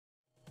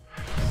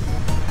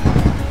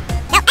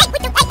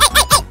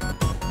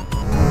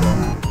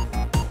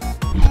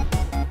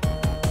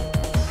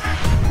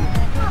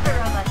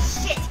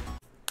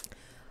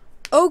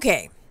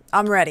Okay,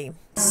 I'm ready.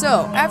 So,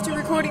 after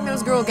recording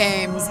those girl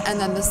games, and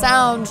then the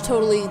sound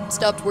totally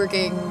stopped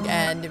working,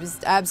 and it was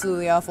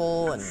absolutely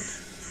awful, and I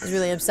was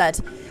really upset.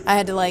 I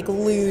had to, like,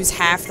 lose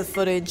half the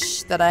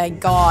footage that I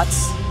got,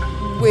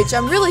 which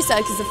I'm really sad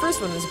because the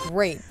first one was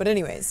great. But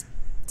anyways,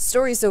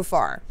 story so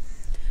far.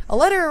 A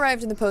letter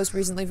arrived in the post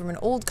recently from an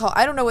old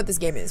I don't know what this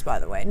game is, by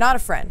the way. Not a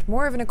friend,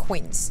 more of an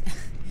acquaintance.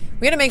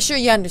 We gotta make sure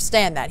you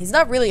understand that. He's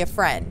not really a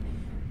friend.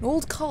 An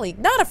old colleague,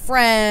 not a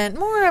friend,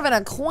 more of an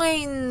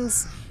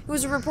acquaintance. He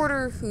was a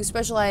reporter who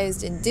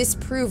specialized in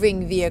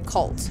disproving the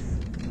occult.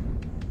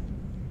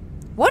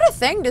 What a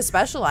thing to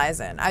specialize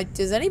in.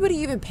 Does anybody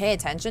even pay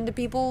attention to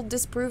people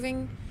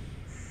disproving?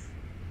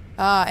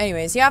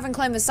 Anyways, he often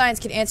claimed that science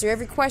could answer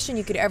every question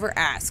you could ever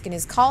ask. In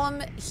his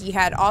column, he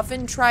had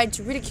often tried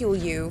to ridicule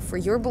you for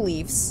your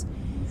beliefs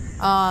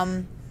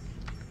in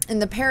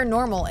the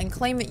paranormal and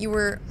claim that you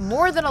were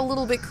more than a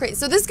little bit crazy.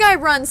 So this guy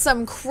runs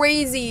some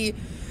crazy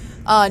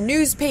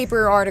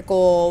newspaper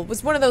article. It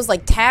was one of those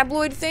like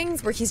tabloid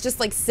things where he's just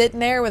like sitting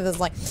there with his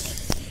like,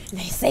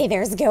 they say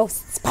there's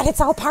ghosts, but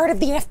it's all part of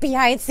the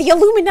FBI. It's the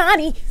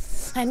Illuminati.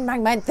 And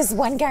this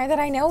one guy that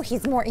I know,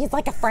 he's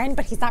like a friend,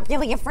 but he's not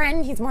really a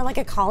friend. He's more like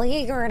a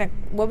colleague or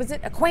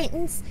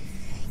acquaintance.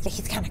 Yeah,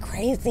 he's kind of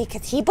crazy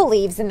because he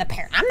believes in the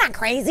I'm not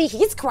crazy,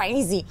 he's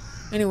crazy.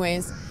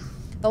 Anyways,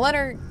 the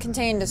letter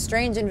contained a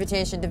strange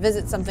invitation to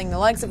visit something the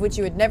likes of which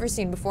you had never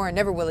seen before and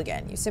never will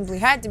again. You simply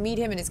had to meet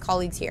him and his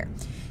colleagues here.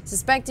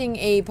 Suspecting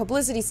a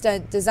publicity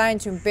stunt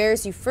designed to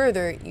embarrass you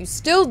further, you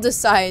still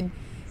decide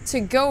to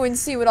go and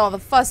see what all the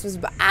fuss was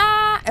about.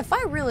 If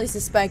I really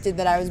suspected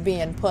that I was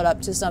being put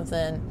up to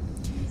something.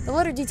 The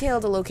letter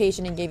detailed a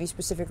location and gave you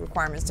specific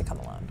requirements to come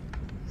alone.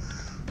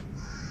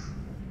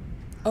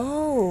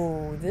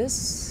 Oh,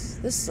 this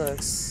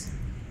looks...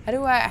 How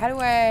do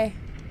I...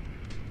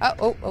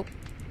 Oh.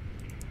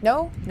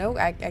 No,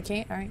 I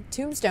can't. Alright.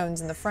 Tombstones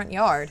in the front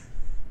yard.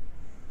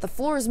 The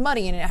floor is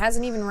muddy and it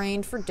hasn't even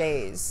rained for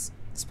days.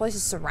 This place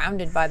is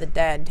surrounded by the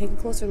dead. Take a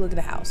closer look at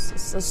the house.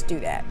 Let's do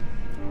that.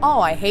 Oh,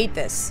 I hate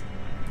this.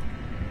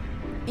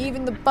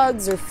 Even the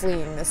bugs are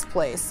fleeing this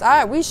place.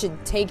 We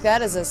should take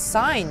that as a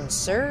sign,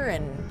 sir,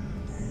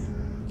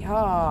 and...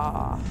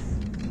 Yeah.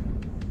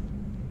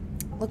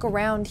 Look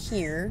around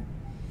here.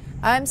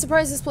 I'm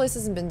surprised this place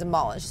hasn't been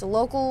demolished. The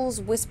locals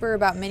whisper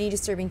about many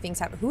disturbing things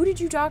happen. Who did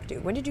you talk to?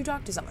 When did you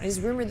talk to someone? It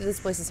is rumored that this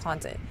place is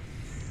haunted.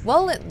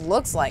 Well, it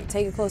looks like.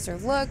 Take a closer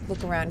look.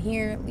 Look around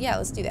here. Yeah,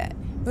 let's do that.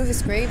 Move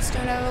this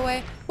gravestone out of the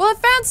way. Well, I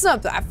found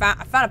something. I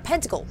found a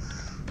pentacle.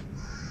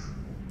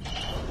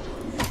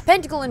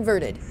 Pentacle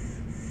inverted.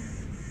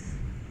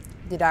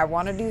 Did I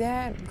want to do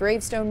that?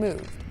 Gravestone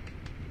moved.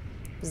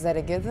 Is that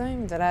a good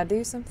thing? Did I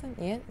do something?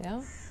 Yeah,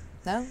 no?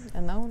 No?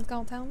 And no one's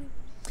gonna tell me?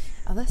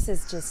 Oh, this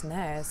is just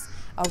nice.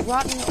 A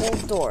rotten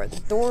old door. The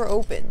door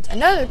opened.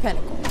 Another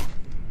pentacle.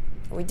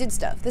 Oh, we did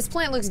stuff. This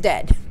plant looks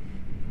dead.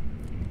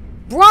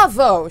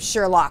 Bravo,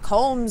 Sherlock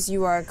Holmes.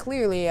 You are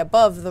clearly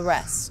above the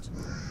rest.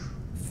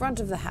 Front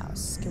of the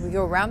house. Can we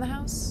go around the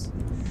house?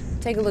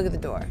 Take a look at the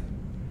door.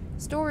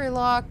 Story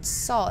locked,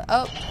 solid.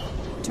 Oh,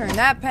 turn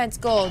that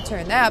pentacle,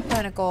 turn that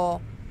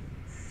pentacle.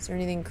 Is there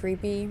anything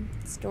creepy?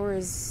 This door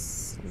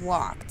is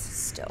locked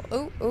still.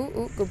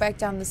 Oh, go back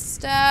down the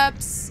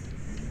steps.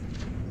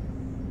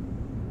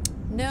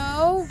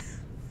 No.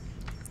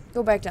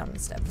 Go back down the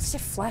steps. Your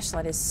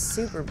flashlight is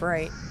super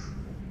bright.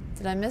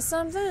 Did I miss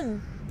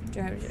something?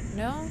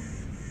 No?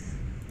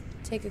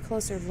 Take a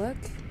closer look.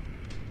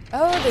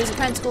 Oh, there's a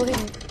pentacle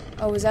hidden.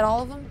 Oh, is that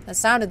all of them? That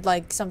sounded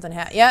like something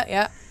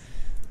yeah.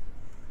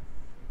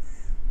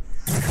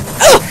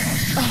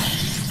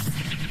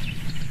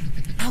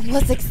 I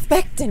was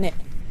expecting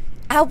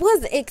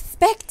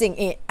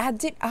it. I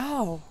did.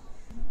 Oh.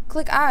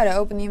 Click I to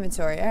open the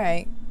inventory.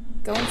 Alright.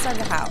 Go inside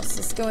the house.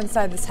 Let's go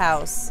inside this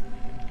house.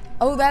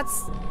 Oh,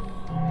 that's...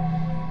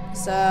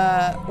 It's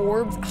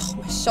orb. Oh,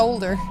 my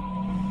shoulder.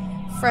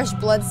 Fresh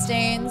blood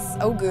stains.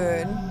 Oh,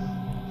 good.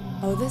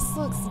 Oh, this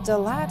looks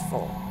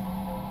delightful.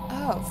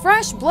 Oh,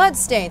 fresh blood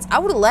stains. I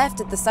would have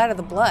left at the sight of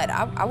the blood.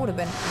 I would have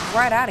been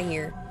right out of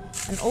here.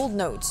 An old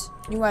note.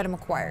 New item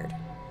acquired.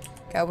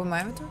 Can I open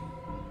my inventory?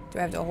 Do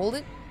I have to hold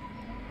it?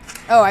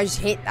 Oh, I just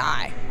hit the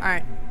eye.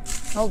 Alright.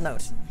 Old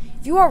note.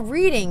 If you are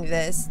reading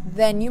this,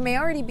 then you may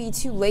already be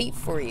too late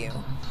for you.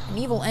 An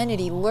evil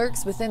entity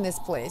lurks within this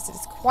place. It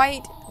is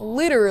quite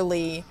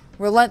literally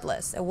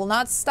relentless. It will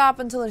not stop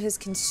until it has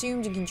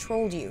consumed and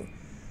controlled you.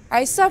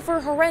 I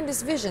suffer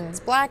horrendous visions,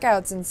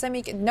 blackouts,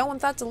 and no one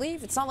thought to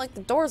leave? It's not like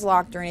the door's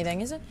locked or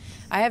anything, is it?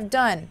 I have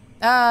done.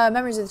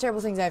 Memories of the terrible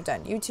things I have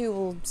done. You too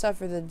will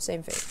suffer the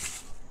same fate.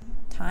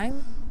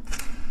 Time?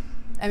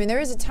 I mean,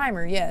 there is a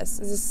timer, yes.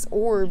 As this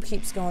orb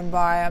keeps going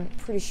by, I'm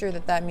pretty sure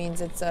that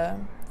means it's,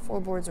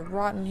 floorboards are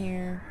rotten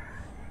here.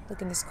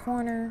 Look in this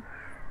corner.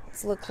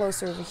 Let's look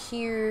closer over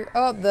here.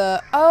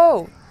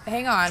 Oh,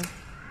 hang on.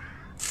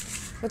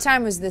 What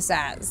time was this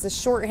at? The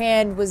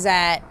shorthand was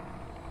at,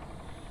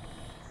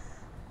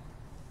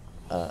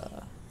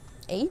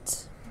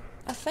 8,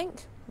 I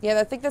think. Yeah,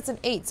 I think that's an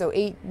 8. So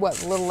 8,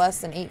 what, a little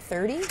less than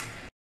 8:30?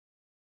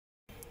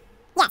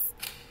 Yes.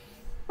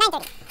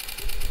 9:30.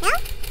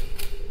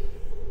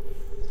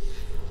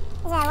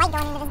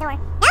 door.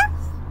 No?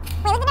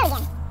 Wait, look at the note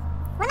again.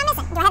 What am I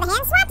missing? Do I have a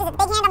hand swapped? Is it the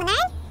big hand on the 9?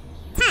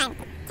 Time.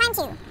 Time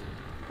 2.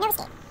 No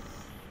escape.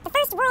 The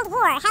First World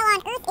War. Hell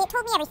on Earth. It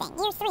told me everything.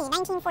 Year 3,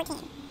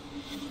 1914.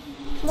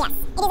 Yes.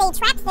 It is a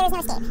trap. There is no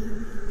escape.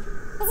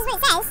 This is what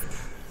it says.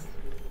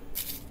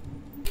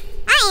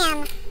 I am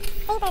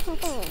super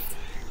confused.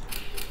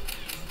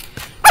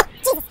 Oh,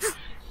 Jesus.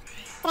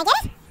 Did I get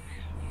it?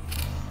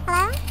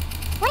 Hello?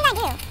 What did I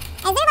do?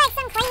 Is there like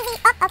some crazy...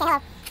 Oh, okay, hello.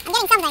 I'm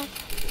getting something.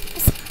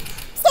 Just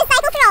gonna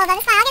cycle through all of them.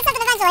 It's fine. I'll get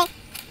something eventually.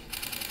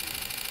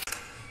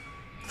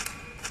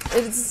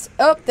 It's...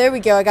 Oh, there we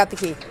go. I got the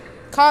key.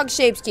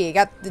 Cog-shaped key.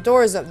 Got the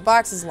doors up. The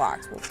box is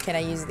locked. Well, can I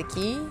use the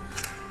key?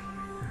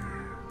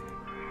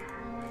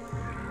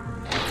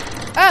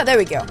 Ah, there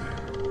we go.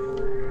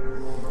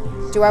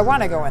 Do I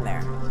want to go in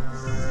there?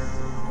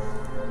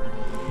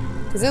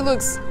 Because it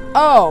looks...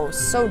 Oh,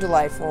 so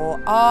delightful.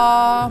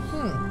 A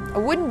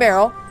wooden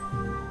barrel.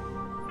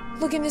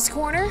 Look in this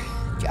corner.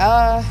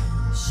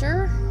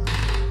 Sure.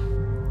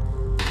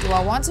 Do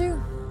I want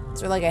to? Is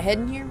there like a head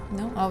in here?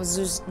 No? Oh,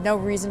 there's no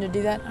reason to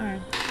do that?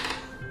 Alright.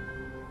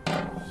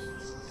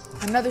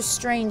 Another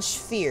strange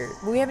fear.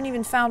 We haven't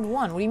even found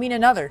one. What do you mean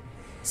another?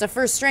 It's the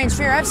first strange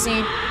fear I've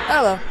seen.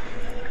 Hello.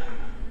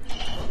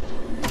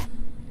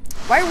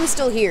 Why are we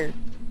still here?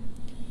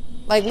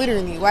 Like,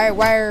 literally. Why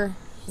are...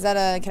 Is that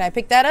a... Can I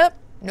pick that up?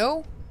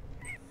 No?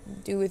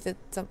 Do with it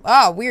some...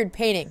 Ah, weird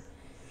painting.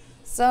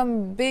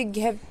 Some big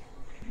heavy...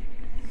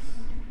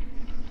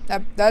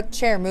 That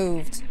chair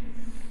moved.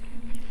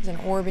 There's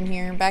an orb in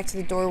here. Back to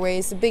the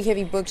doorways. The big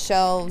heavy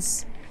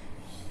bookshelves.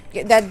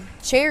 Yeah, that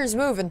chair's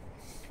moving.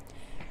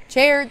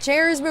 Chair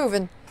is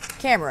moving.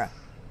 Camera.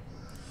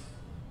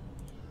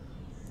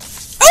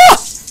 Ah!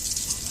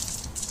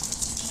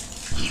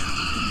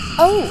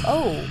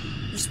 Oh.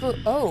 You're supposed...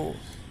 Oh.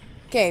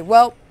 Okay,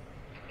 well...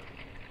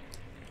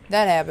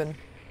 That happened.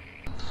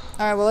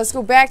 Alright, well, let's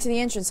go back to the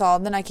entrance hall,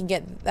 and then I can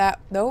get that...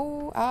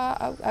 No,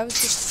 I was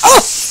just... Oh!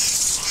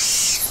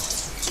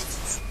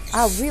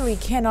 I really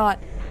cannot...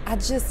 I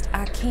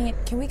can't...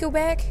 Can we go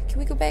back? Can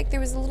we go back? There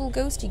was a little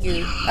ghosty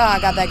goo. Oh, I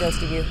got that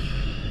ghosty goo.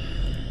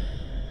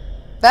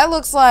 That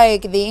looks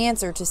like the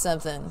answer to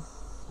something.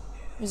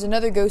 There's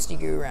another ghosty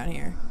goo around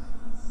here.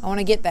 I want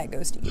to get that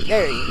ghosty goo.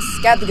 There he is.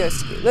 Got the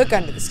ghosty goo. Look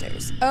under the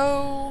stairs.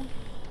 Oh.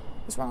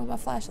 What's wrong with my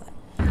flashlight?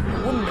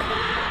 Wooden barrel.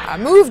 I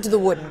moved the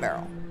wooden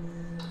barrel.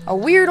 A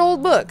weird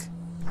old book.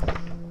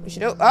 We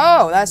should...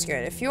 Oh, that's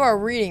good. If you are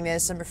reading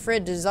this, I'm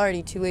afraid it is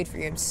already too late for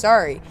you. I'm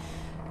sorry.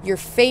 Your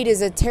fate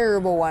is a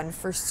terrible one,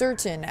 for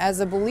certain.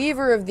 As a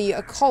believer of the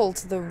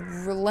occult, the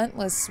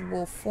relentless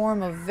will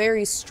form a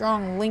very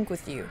strong link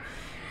with you.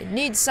 It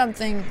needs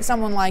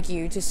someone like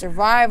you to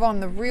survive on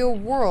the real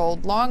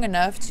world long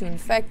enough to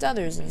infect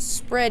others and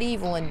spread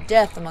evil and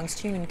death amongst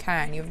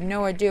humankind. You have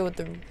no idea what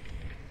the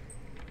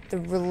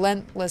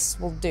relentless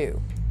will do.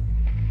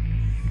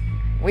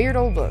 Weird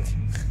old book.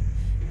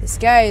 This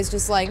guy is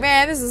just like,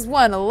 man, this is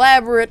one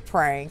elaborate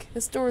prank.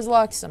 This door's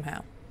locked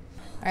somehow.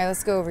 Alright,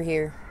 let's go over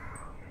here.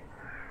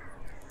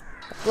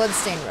 A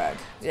bloodstained rug.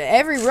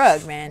 Every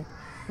rug, man.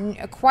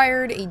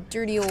 Acquired a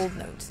dirty old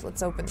note.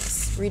 Let's open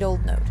this. Read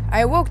old note. I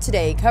awoke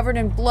today, covered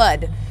in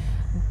blood.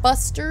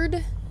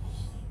 Busted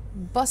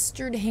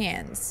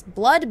hands.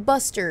 Blood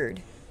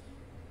busted.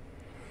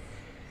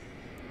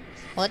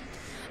 What?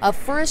 A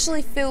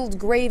freshly filled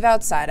grave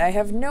outside. I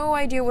have no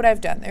idea what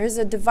I've done. There is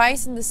a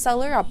device in the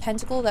cellar, a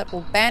pentacle that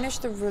will banish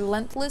the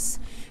relentless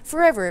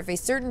forever if a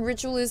certain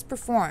ritual is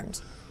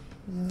performed.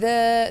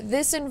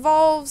 This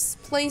involves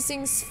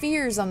placing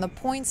spheres on the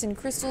points and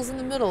crystals in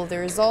the middle.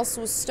 There is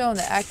also a stone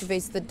that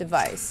activates the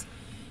device.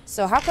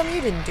 So how come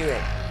you didn't do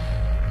it?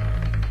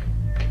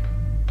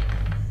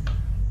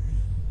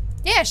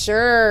 Yeah,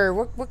 sure.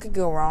 What could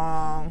go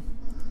wrong?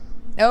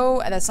 No,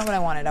 that's not what I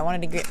wanted. I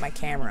wanted to get my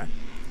camera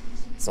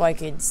so I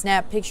could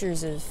snap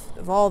pictures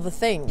of all the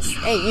things.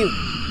 Hey, you.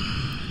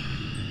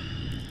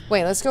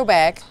 Wait, let's go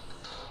back.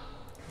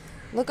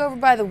 Look over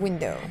by the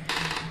window.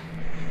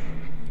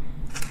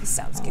 This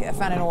sounds good. I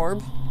found an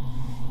orb.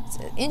 It's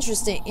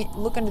interesting.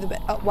 Look under the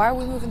bed. Oh, why are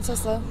we moving so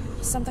slow?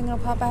 Is something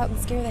gonna pop out and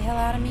scare the hell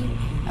out of me?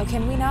 Oh,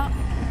 can we not?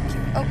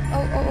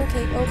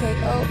 Okay.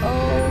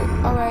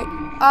 Oh,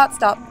 alright.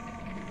 Stop.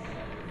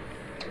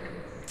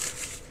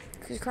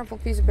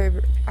 Crumpled piece of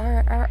paper.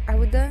 Alright, are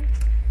we done?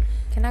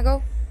 Can I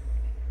go?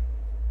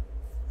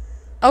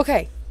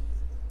 Okay.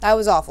 That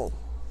was awful.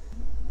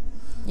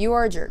 You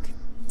are a jerk.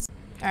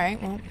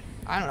 Alright, well,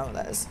 I don't know what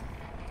that is.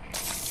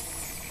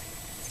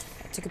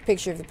 Took a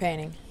picture of the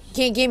painting. You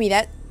can't give me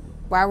that.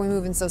 Why are we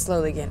moving so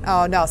slowly again?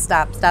 Oh no,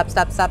 stop.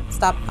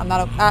 I'm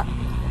not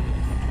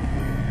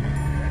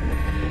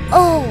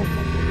Oh!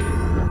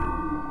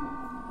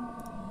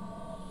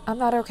 I'm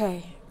not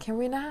okay. Can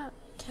we not?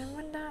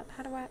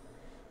 How do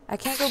I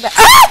can't go back.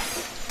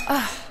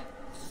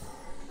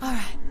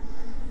 Alright.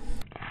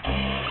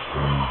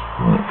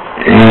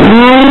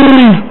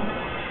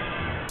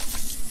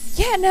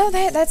 Yeah, no,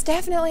 that's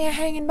definitely a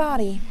hanging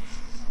body.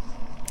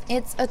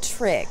 It's a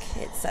trick,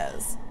 it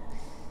says.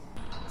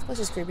 This place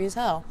is creepy as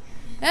hell.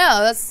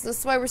 Yeah,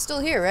 that's why we're still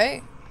here,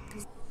 right?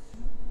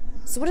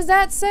 So what does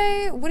that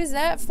say? What is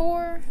that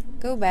for?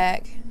 Go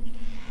back.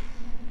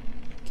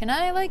 Can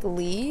I, like,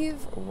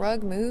 leave?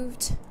 Rug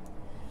moved.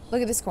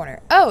 Look at this corner.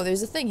 Oh,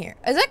 there's a thing here.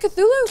 Is that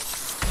Cthulhu?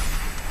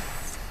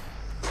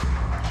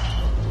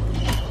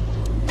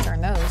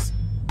 Turn those.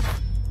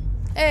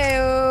 Hey,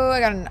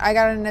 I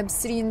got an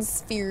obsidian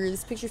sphere.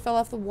 This picture fell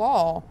off the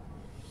wall.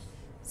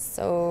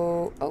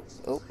 So, oh.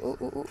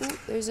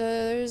 There's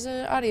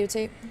a audio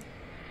tape.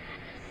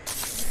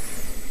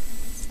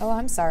 Oh,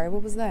 I'm sorry.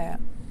 What was that?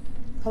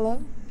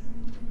 Hello?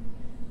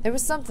 There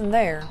was something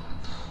there.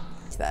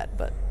 It's that,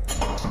 but.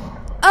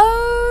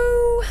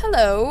 Oh,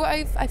 hello.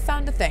 I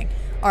found a thing.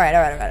 All right.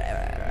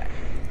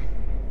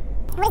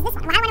 What is this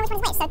one? Well, I wonder which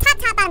one's which. So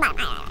top, bottom. All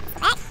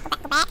right.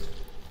 Go back.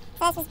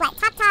 So this was what?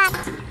 Top, bottom.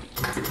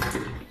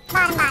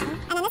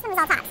 And then this one was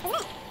all tops,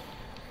 wasn't it?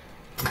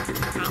 All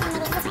right, then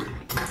maybe it was this way.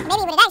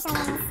 Maybe what it actually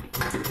means.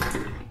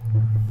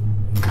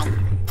 Like,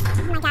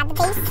 oh my god, the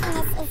bass in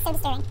this is so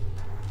disturbing.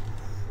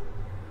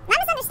 I'm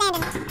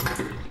misunderstanding.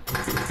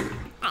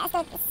 Alright, let's go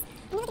with this.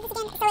 Let me look at this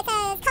again. So it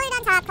says colored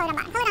on top, colored on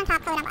bottom. Colored on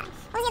top, colored on bottom.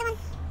 What was the other one?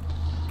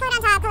 Colored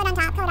on top, colored on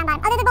top, colored on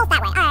bottom. Oh, they're both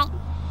that way. Alright.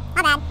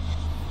 My bad.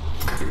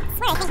 I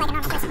swear I think like a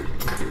normal person.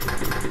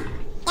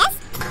 Yes?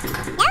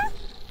 No?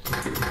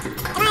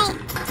 Am I...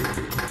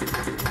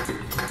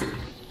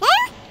 No?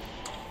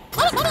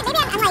 Maybe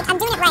I'm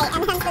doing it right and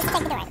then I'm supposed to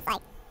take the door. It's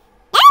like...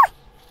 No?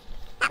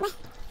 That way.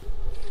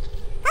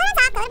 Colored on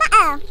top, colored on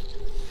bottom.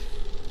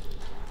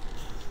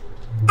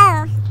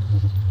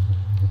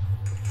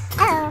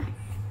 Oh.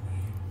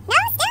 No,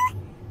 still?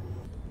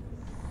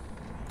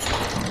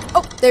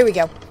 Oh, there we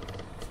go.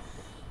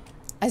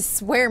 I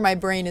swear my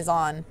brain is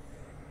on.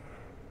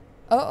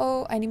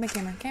 Oh, I need my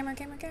camera. Camera.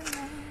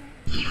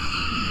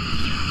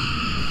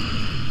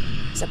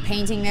 There's a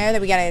painting there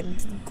that we gotta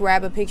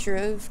grab a picture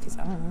of, because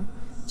I don't know.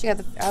 She got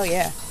the, oh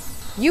yeah.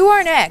 You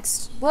are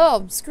next.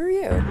 Well, screw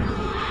you.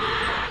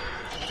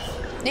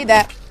 Need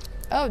that.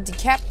 Oh,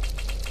 decap.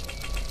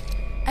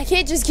 I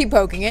can't just keep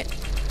poking it.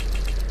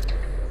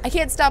 I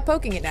can't stop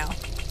poking it now.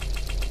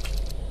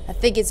 I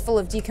think it's full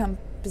of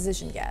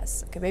decomposition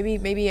gas. Okay,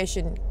 maybe I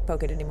shouldn't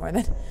poke it anymore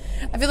then.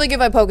 I feel like if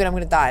I poke it, I'm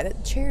gonna die. The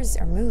chairs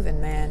are moving,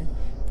 man.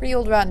 Pretty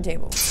old rotten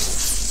table.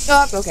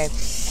 Oh, okay.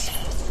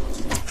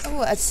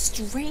 Oh, a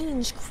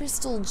strange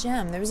crystal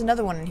gem. There was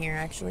another one in here,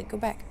 actually. Go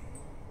back.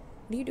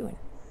 What are you doing?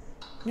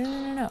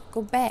 No.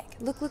 Go back.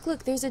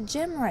 Look. There's a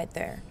gem right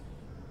there.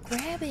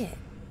 Grab it.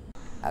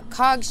 A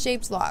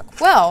cog-shaped lock.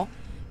 Well,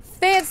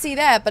 fancy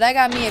that, but I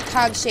got me a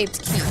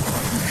cog-shaped key.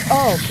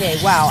 Oh, okay,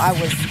 wow, I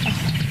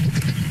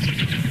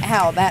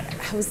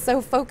was so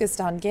focused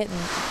on getting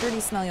a dirty,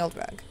 smelly old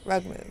rug.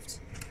 Rug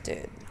moved.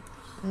 Dude.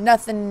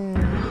 Nothing.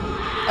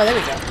 Oh, there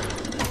we go.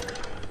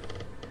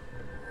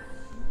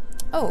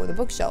 Oh, the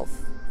bookshelf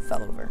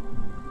fell over.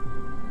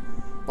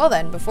 Well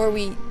then, before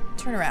we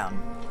turn around.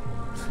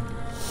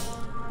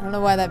 I don't know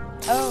why that...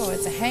 Oh,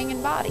 it's a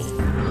hanging body. A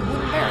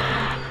wooden barrel.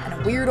 And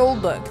a weird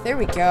old book. There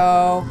we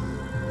go.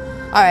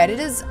 Alright, it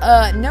is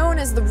known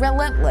as the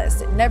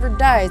Relentless. It never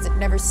dies, it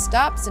never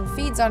stops, and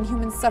feeds on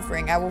human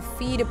suffering. I will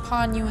feed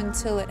upon you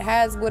until it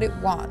has what it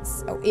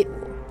wants. Oh, it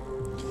will.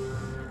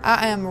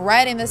 I am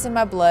writing this in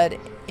my blood,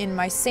 in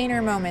my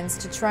saner moments,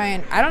 to try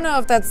and... I don't know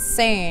if that's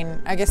sane.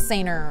 I guess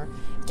saner.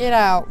 Get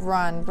out,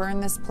 run,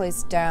 burn this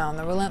place down.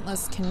 The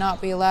Relentless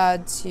cannot be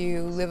allowed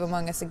to live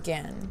among us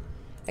again.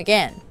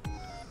 Again.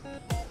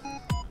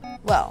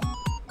 Well.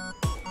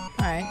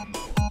 Alright.